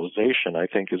institutionalization, I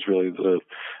think, is really the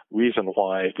reason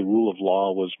why the rule of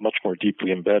law was much more deeply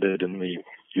embedded in the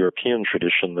European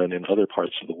tradition than in other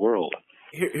parts of the world.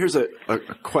 Here's a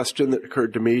question that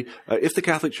occurred to me. If the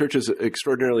Catholic Church is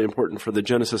extraordinarily important for the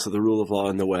genesis of the rule of law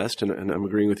in the West, and I'm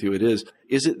agreeing with you it is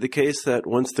it the case that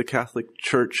once the Catholic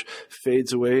Church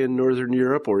fades away in Northern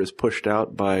Europe or is pushed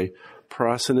out by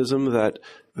Protestantism, that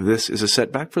this is a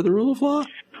setback for the rule of law?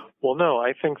 Well, no,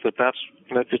 I think that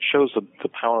it shows the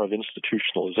power of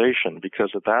institutionalization,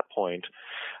 because at that point,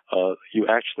 you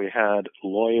actually had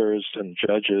lawyers and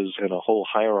judges and a whole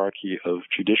hierarchy of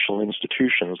judicial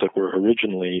institutions that were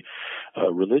originally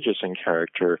religious in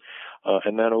character.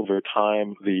 And then over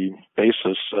time, the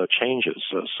basis changes.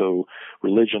 So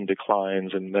religion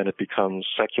declines, and then it becomes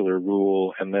secular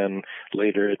rule, and then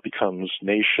later it becomes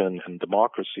nation and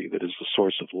democracy that is the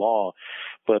source of law.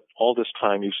 But all this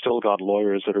time, you've still got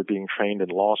lawyers that are being trained in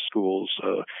law schools,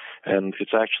 and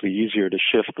it's actually easier to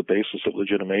shift the basis of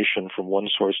legitimation from one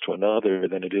source to another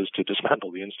than it is to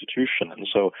dismantle the institution. And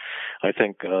so I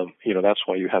think, that's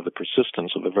why you have the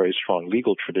persistence of a very strong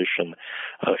legal tradition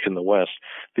in the West.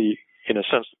 In a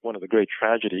sense, one of the great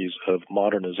tragedies of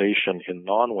modernization in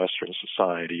non-Western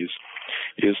societies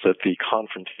is that the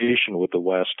confrontation with the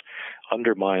West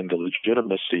undermined the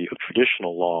legitimacy of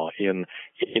traditional law in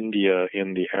India,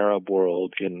 in the Arab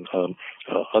world, in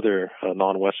other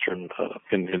non-Western,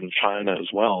 in China as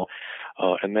well.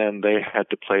 And then they had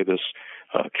to play this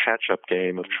catch-up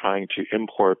game of trying to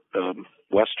import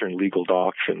Western legal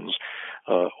doctrines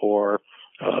or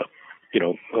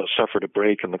suffered a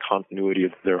break in the continuity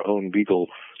of their own legal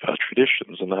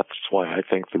traditions, and that's why I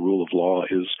think the rule of law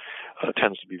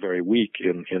tends to be very weak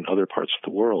in other parts of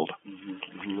the world.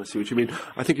 Mm-hmm. I see what you mean.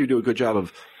 I think you do a good job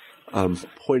of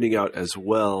pointing out as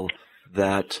well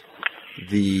that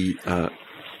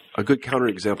a good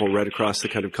counterexample right across the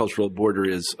kind of cultural border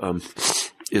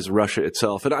is Russia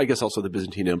itself, and I guess also the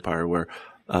Byzantine Empire, where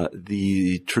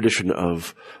the tradition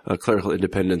of clerical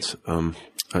independence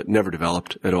never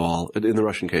developed at all. In the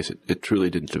Russian case, it truly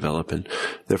didn't develop, and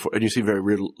therefore, and you see very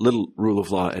little rule of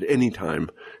law at any time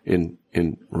in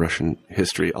Russian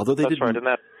history. Although they That's right, and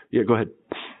yeah, go ahead.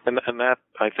 And that,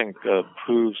 I think,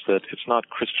 proves that it's not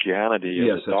Christianity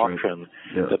as a doctrine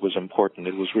that was important.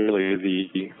 It was really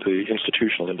the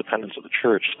institutional independence of the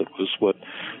church that was what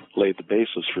laid the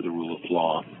basis for the rule of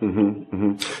law. Mm-hmm,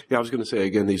 mm-hmm. Yeah, I was going to say,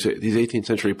 again, these 18th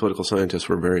century political scientists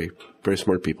were very, very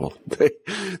smart people. They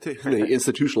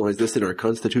institutionalized this in our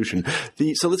Constitution.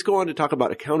 So let's go on to talk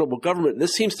about accountable government.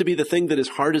 This seems to be the thing that is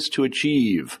hardest to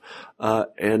achieve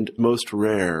and most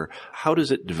rare. How does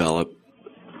it develop?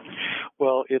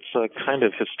 Well, it's a kind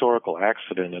of historical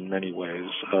accident in many ways.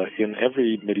 In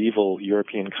every medieval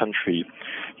European country,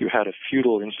 you had a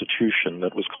feudal institution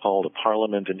that was called a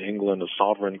parliament in England, a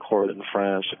sovereign court in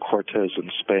France, a cortes in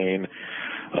Spain,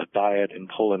 a diet in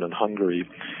Poland and Hungary.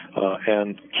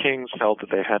 And kings felt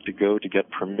that they had to go to get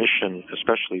permission,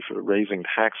 especially for raising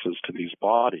taxes to these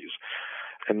bodies.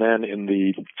 And then in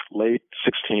the late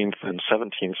 16th and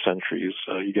 17th centuries,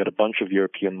 you get a bunch of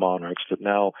European monarchs that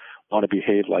now want to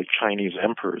behave like Chinese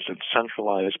emperors and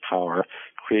centralize power,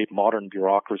 create modern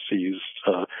bureaucracies,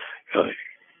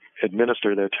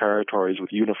 administer their territories with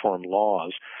uniform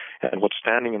laws. And what's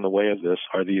standing in the way of this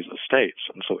are these estates.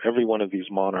 And so every one of these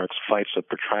monarchs fights a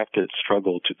protracted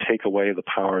struggle to take away the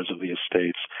powers of the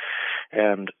estates.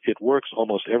 And it works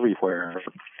almost everywhere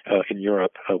in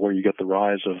Europe where you get the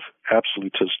rise of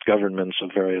absolutist governments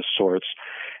of various sorts,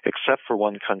 except for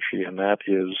one country, and that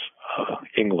is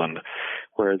England,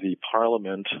 where the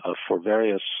parliament, for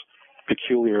various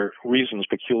reasons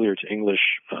peculiar to English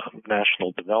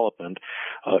national development,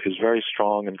 is very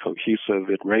strong and cohesive.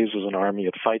 It raises an army,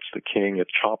 it fights the king, it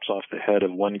chops off the head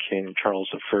of one king, Charles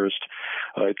I.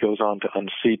 It goes on to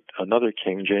unseat another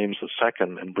king, James II,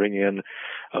 and bring in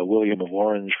William of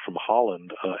Orange from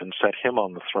Holland and set him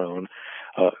on the throne.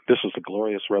 This is the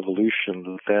glorious revolution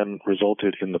that then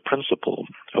resulted in the principle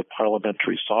of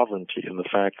parliamentary sovereignty and the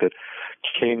fact that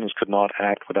kings could not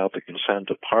act without the consent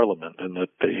of Parliament, and that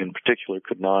they in particular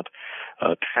could not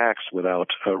tax without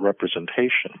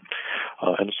representation.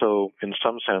 And so, in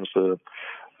some sense, the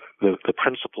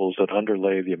principles that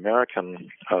underlay the American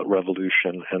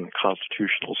Revolution and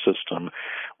constitutional system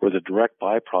were the direct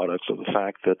byproducts of the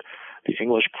fact that the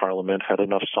English Parliament had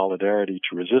enough solidarity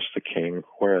to resist the king,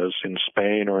 whereas in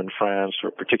Spain or in France, or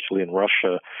particularly in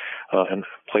Russia and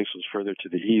places further to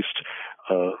the east,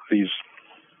 these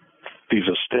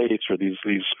estates or these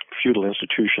feudal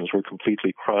institutions were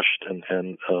completely crushed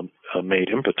and made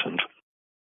impotent.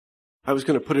 I was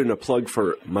going to put in a plug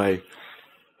for my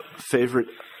favorite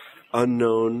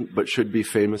unknown but should be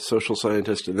famous social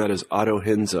scientist, and that is Otto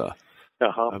Henze.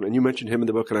 And you mentioned him in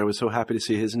the book, and I was so happy to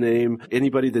see his name.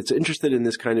 Anybody that's interested in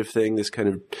this kind of thing, this kind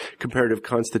of comparative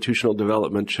constitutional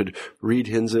development, should read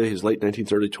Henze. He's late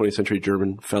 19th, early 20th century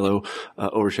German fellow,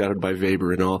 overshadowed by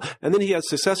Weber and all. And then he has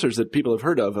successors that people have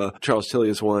heard of. Charles Tilly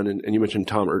is one, and you mentioned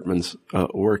Tom Ertmann's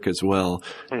work as well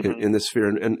in this sphere,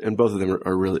 and both of them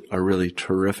are really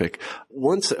terrific.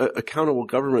 Once accountable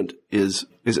government is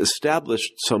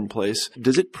established someplace,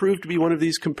 does it prove to be one of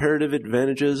these comparative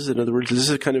advantages? In other words, is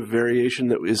this a kind of variation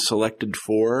that is selected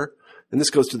for? And this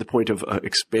goes to the point of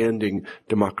expanding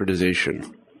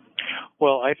democratization.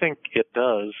 Well, I think it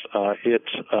does. It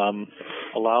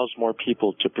allows more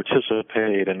people to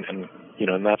participate and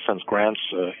in that sense grants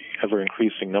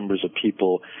ever-increasing numbers of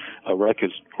people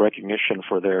recognition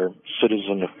for their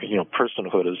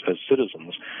personhood as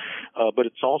citizens. But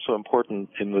it's also important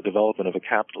in the development of a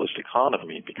capitalist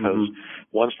economy because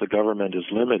once the government is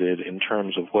limited in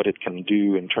terms of what it can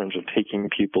do in terms of taking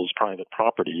people's private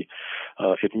property,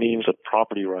 it means that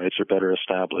property rights are better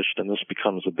established, and this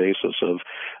becomes the basis of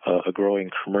a growing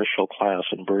commercial class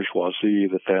and bourgeoisie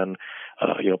that then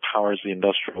powers the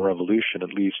Industrial Revolution,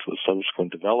 at least the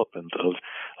subsequent development of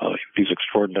these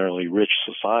extraordinarily rich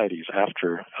societies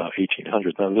after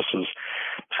 1800. Now, this is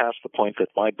past the point that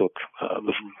my book,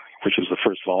 which is the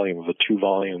first volume of a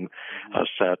two-volume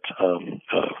set,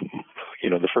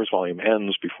 the first volume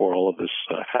ends before all of this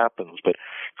happens, but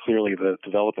clearly the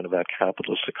development of that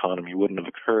capitalist economy wouldn't have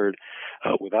occurred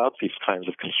without these kinds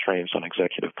of constraints on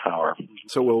executive power.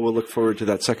 So we'll look forward to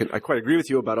that second. I quite agree with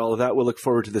you about all of that. We'll look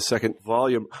forward to the second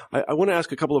volume. I want to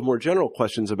ask a couple of more general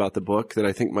questions about the book that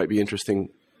I think might be interesting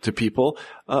to people.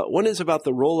 One is about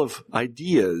the role of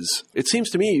ideas. It seems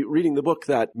to me, reading the book,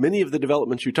 that many of the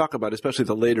developments you talk about, especially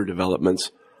the later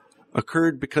developments,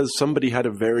 occurred because somebody had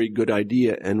a very good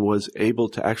idea and was able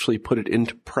to actually put it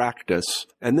into practice.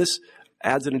 And this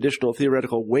adds an additional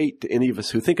theoretical weight to any of us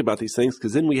who think about these things,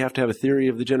 because then we have to have a theory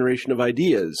of the generation of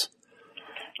ideas.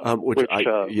 I don't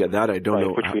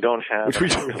know. Which we don't have.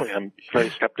 I'm very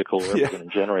skeptical we're going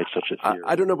to generate such a theory.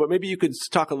 I don't know, but maybe you could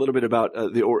talk a little bit about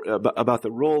about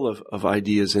the role of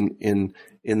ideas in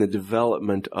the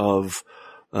development of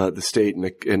the state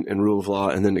and rule of law,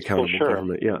 and then accountable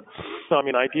government. Yeah. So,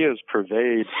 ideas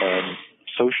pervade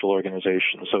social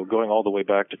organizations. So going all the way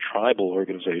back to tribal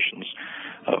organizations,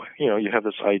 you have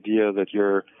this idea that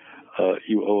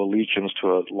you owe allegiance to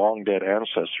a long-dead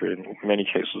ancestor, in many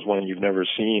cases one you've never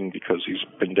seen because he's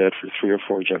been dead for 3 or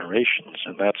 4 generations,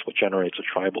 and that's what generates a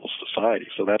tribal society.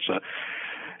 So that's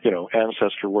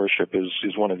ancestor worship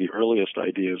is one of the earliest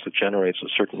ideas that generates a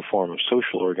certain form of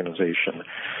social organization.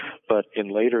 But in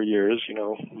later years,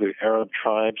 the Arab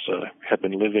tribes had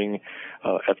been living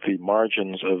at the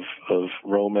margins of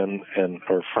Roman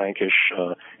or Frankish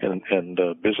and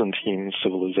Byzantine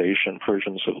civilization,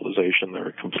 Persian civilization. They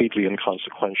were completely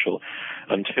inconsequential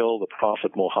until the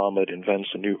Prophet Muhammad invents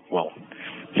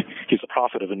he's the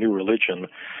prophet of a new religion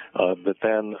that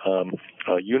then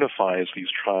unifies these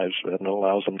tribes and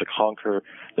allows them to conquer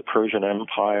the Persian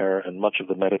Empire and much of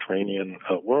the Mediterranean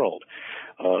world.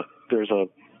 There's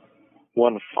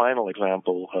one final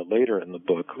example later in the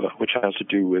book, which has to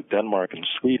do with Denmark and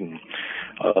Sweden,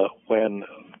 when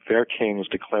their kings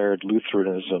declared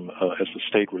Lutheranism as the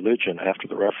state religion after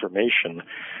the Reformation.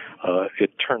 It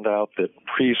turned out that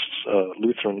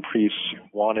Lutheran priests,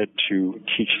 wanted to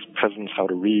teach peasants how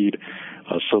to read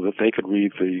so that they could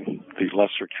read the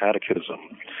Lesser Catechism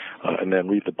and then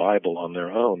read the Bible on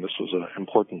their own. This was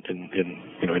important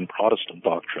in Protestant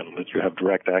doctrine, that you have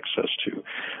direct access to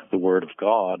the Word of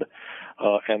God.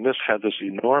 And this had this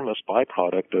enormous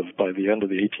byproduct of, by the end of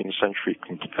the 18th century,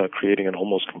 creating an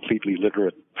almost completely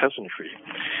literate peasantry,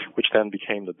 which then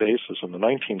became the basis in the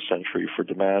 19th century for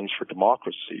demands for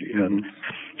democracy. And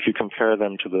if you compare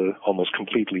them to the almost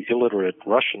completely illiterate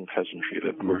Russian peasantry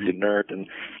that were inert and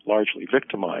largely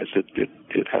victimized.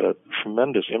 It had a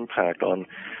tremendous impact on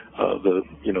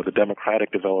the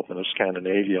democratic development of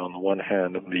Scandinavia on the one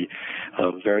hand, and the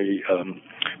very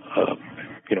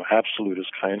absolutist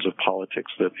kinds of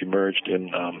politics that emerged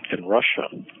in Russia.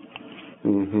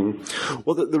 Mm-hmm.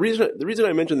 Well, the reason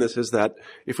I mention this is that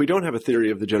if we don't have a theory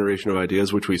of the generation of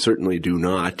ideas, which we certainly do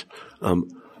not,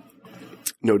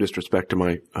 no disrespect to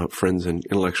my friends in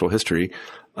intellectual history,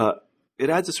 it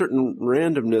adds a certain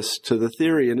randomness to the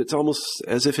theory, and it's almost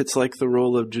as if it's like the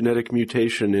role of genetic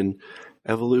mutation in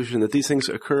evolution, that these things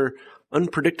occur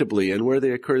unpredictably, and where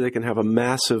they occur, they can have a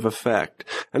massive effect.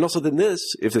 And also then this,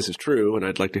 if this is true, and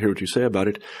I'd like to hear what you say about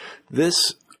it,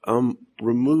 this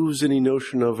removes any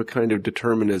notion of a kind of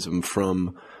determinism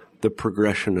from the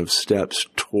progression of steps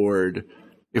toward,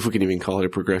 if we can even call it a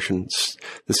progression,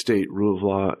 the state, rule of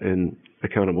law, and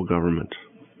accountable government.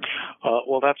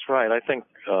 Well, that's right. I think,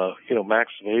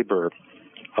 Max Weber,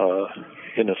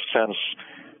 in a sense,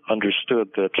 understood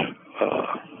that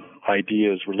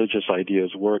religious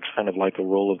ideas, were kind of like a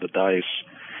roll of the dice,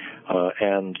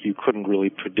 and you couldn't really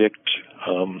predict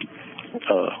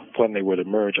when they would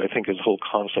emerge. I think his whole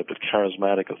concept of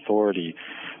charismatic authority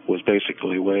was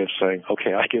basically a way of saying,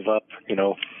 okay, I give up,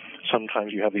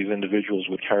 sometimes you have these individuals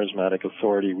with charismatic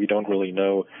authority. We don't really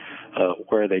know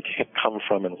where they come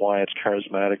from and why it's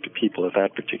charismatic to people at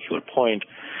that particular point.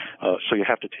 So you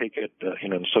have to take it,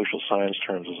 in social science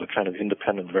terms, as a kind of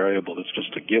independent variable that's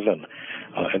just a given.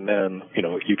 And then,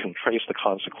 you can trace the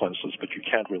consequences, but you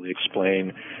can't really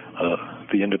explain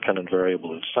the independent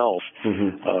variable itself.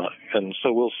 Mm-hmm. And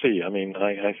so we'll see. I mean,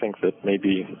 I think that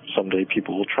maybe someday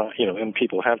people will try, and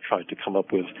people have tried to come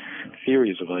up with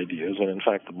theories of ideas. And in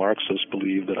fact, the Marxists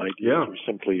believe that ideas were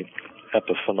simply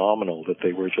epiphenomenal, that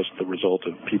they were just the result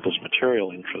of people's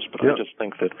material interests. But I just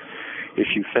think that if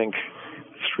you think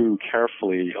through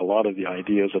carefully a lot of the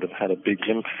ideas that have had a big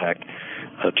impact,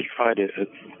 to try to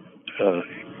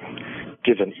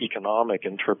give an economic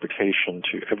interpretation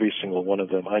to every single one of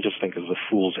them, I just think is a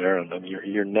fool's errand. I mean,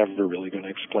 you're never really going to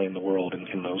explain the world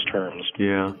in those terms.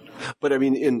 Yeah, but I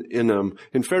mean,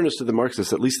 in fairness to the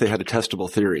Marxists, at least they had a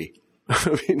testable theory.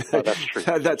 I mean, that's true.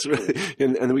 That's really,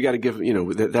 and we got to give,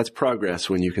 that's progress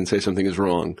when you can say something is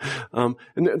wrong.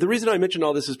 And the reason I mention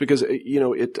all this is because,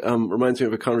 it reminds me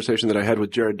of a conversation that I had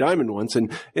with Jared Diamond once.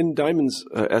 And in Diamond's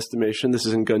estimation, this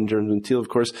is in Gun, Germs, and Teal, of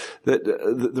course, that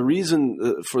the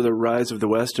reason for the rise of the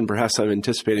West, and perhaps I'm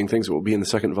anticipating things that will be in the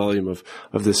second volume of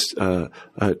this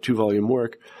 2-volume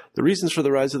work, the reasons for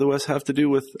the rise of the West have to do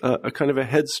with a kind of a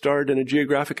head start and a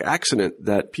geographic accident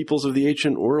that peoples of the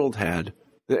ancient world had.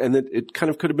 And that it kind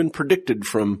of could have been predicted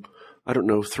from,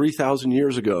 3,000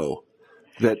 years ago,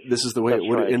 that this is the way it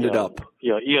would have ended up.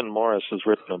 Yeah, Ian Morris has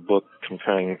written a book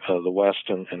comparing the West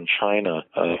and China,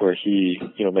 where he,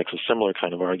 makes a similar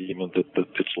kind of argument that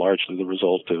it's largely the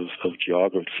result of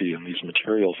geography and these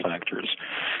material factors.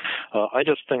 I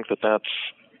just think that that's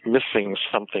missing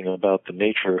something about the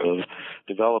nature of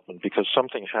development, because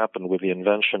something happened with the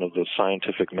invention of the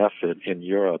scientific method in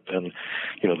Europe, and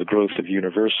the growth of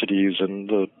universities and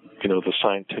the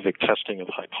scientific testing of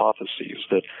hypotheses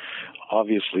that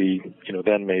obviously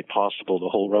then made possible the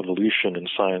whole revolution in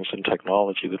science and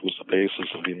technology that was the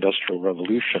basis of the Industrial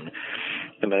Revolution.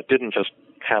 And that didn't just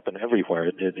happen everywhere.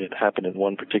 It happened in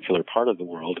one particular part of the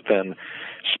world, then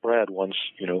spread once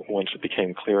it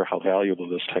became clear how valuable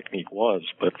this technique was.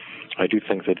 But I do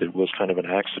think that it was kind of an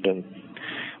accident.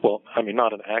 Well, I mean,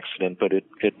 not an accident, but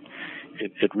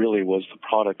it really was the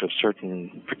product of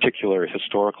certain particular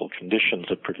historical conditions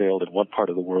that prevailed in one part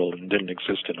of the world and didn't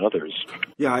exist in others.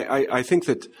 Yeah, I think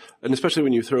that, and especially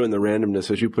when you throw in the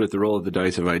randomness, as you put it, the roll of the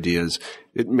dice of ideas,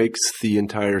 it makes the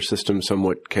entire system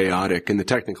somewhat chaotic in the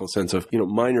technical sense of,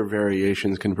 minor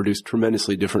variations can produce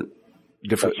tremendously different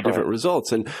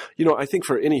results. And, I think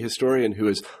for any historian who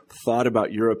has thought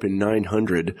about Europe in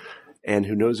 900 and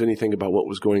who knows anything about what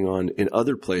was going on in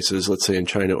other places, let's say in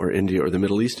China or India or the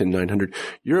Middle East in 900,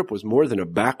 Europe was more than a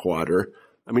backwater.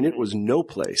 I mean, it was no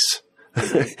place.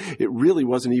 It really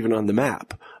wasn't even on the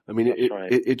map. I mean,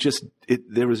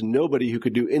 there was nobody who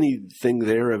could do anything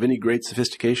there of any great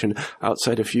sophistication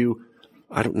outside a few,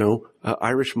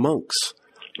 Irish monks.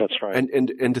 That's right.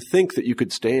 And to think that you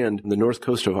could stand on the north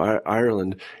coast of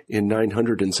Ireland in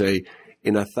 900 and say,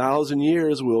 in 1,000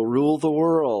 years, we'll rule the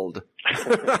world.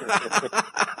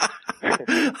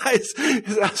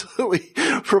 It's absolutely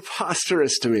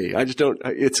preposterous to me. I just don't,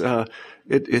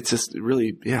 it's just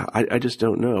really, I just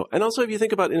don't know. And also if you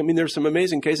think about, there's some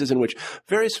amazing cases in which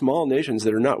very small nations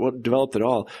that are not well developed at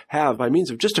all have, by means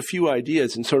of just a few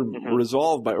ideas and sort of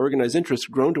resolved by organized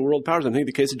interest, grown to world powers. I'm thinking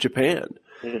the case of Japan.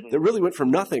 That really went from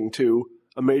nothing to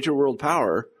a major world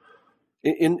power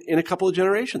in a couple of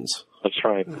generations. That's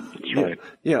right. That's right.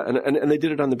 Yeah, and they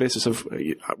did it on the basis of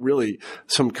really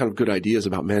some kind of good ideas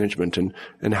about management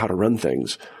and how to run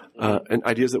things. And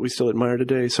ideas that we still admire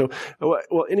today. So,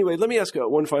 well, anyway, let me ask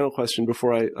one final question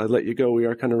before I let you go. We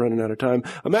are kind of running out of time.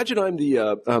 Imagine I'm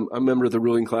a member of the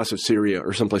ruling class of Syria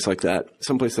or someplace like that.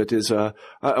 Someplace that is, I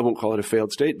won't call it a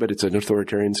failed state, but it's an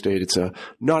authoritarian state. It's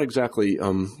not exactly,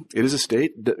 it is a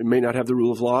state that may not have the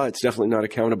rule of law. It's definitely not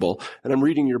accountable. And I'm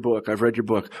reading your book. I've read your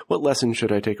book. What lesson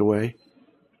should I take away?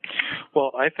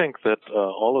 Well, I think that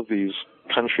all of these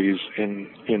countries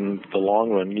in the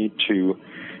long run need to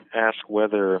ask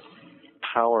whether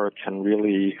power can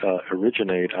really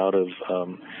originate out of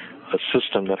a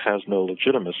system that has no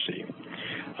legitimacy.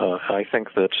 I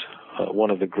think that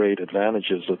one of the great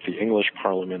advantages that the English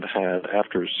Parliament had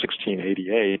after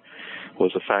 1688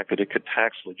 was the fact that it could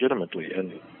tax legitimately,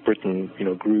 and Britain,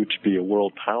 grew to be a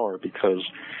world power because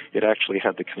it actually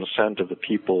had the consent of the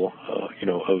people,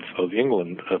 of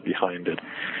England behind it.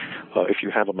 If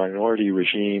you have a minority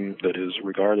regime that is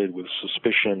regarded with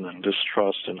suspicion and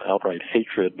distrust and outright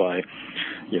hatred by,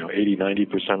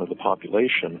 80-90% of the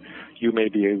population, you may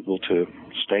be able to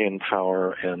stay in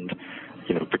power and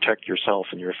protect yourself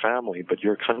and your family, but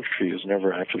your country is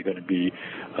never actually going to be,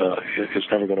 is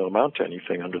never going to amount to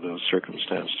anything under those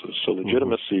circumstances. So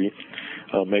legitimacy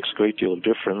makes a great deal of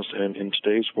difference, and in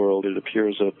today's world, it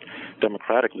appears that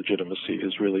democratic legitimacy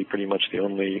is really pretty much the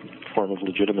only form of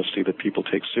legitimacy that people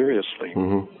take seriously.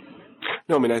 Mm-hmm.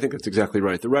 No, I mean, I think that's exactly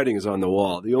right. The writing is on the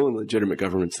wall. The only legitimate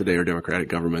governments today are democratic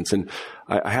governments. And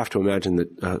I have to imagine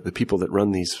that the people that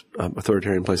run these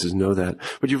authoritarian places know that.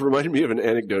 But you've reminded me of an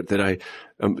anecdote that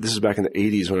this is back in the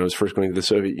 80s when I was first going to the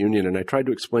Soviet Union. And I tried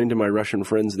to explain to my Russian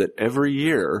friends that every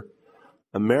year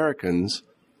Americans,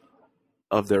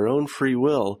 of their own free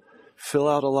will, fill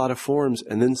out a lot of forms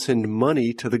and then send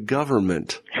money to the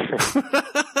government.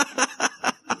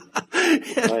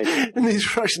 And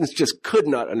these Russians just could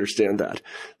not understand that.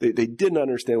 They did not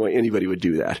understand why anybody would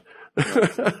do that.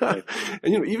 Right.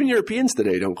 And even Europeans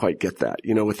today don't quite get that,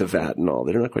 with the VAT and all.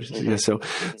 They're not quite. Mm-hmm. Yeah,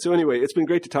 so anyway, it's been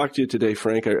great to talk to you today,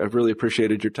 Frank. I've really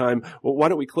appreciated your time. Well, why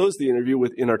don't we close the interview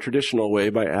in our traditional way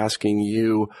by asking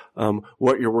you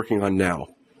what you're working on now?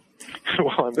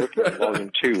 Well, I'm working on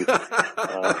volume 2.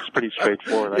 It's pretty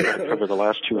straightforward. I got to cover the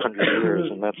last 200 years,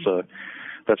 and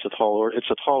that's a tall order. It's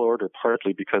a tall order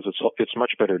partly because it's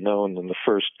much better known than the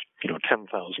first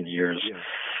 10,000 years.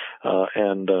 Yeah.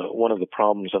 And one of the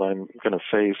problems that I'm going to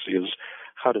face is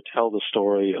how to tell the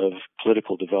story of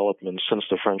political development since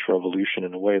the French Revolution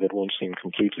in a way that won't seem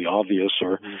completely obvious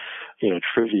or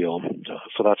trivial.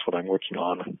 So that's what I'm working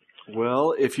on.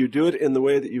 Well, if you do it in the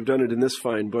way that you've done it in this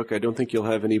fine book, I don't think you'll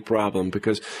have any problem,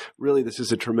 because really this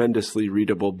is a tremendously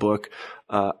readable book.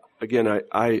 Again,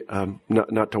 I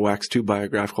not to wax too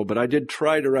biographical, but I did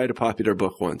try to write a popular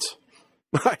book once.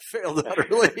 I failed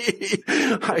utterly.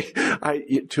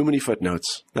 I too many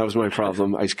footnotes. That was my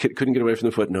problem. I couldn't get away from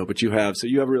the footnote, but you have. So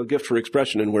you have a real gift for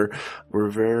expression, and we're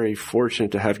very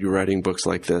fortunate to have you writing books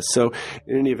like this. So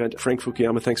in any event, Frank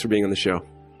Fukuyama, thanks for being on the show.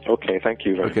 Okay, thank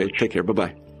you very much. Okay, take care.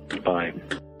 Bye-bye. Bye.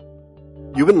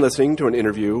 You've been listening to an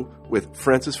interview with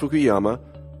Francis Fukuyama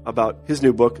about his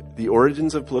new book, The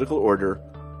Origins of Political Order,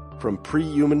 From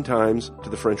Pre-Human Times to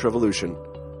the French Revolution.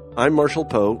 I'm Marshall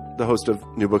Poe, the host of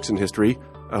New Books in History.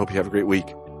 I hope you have a great week.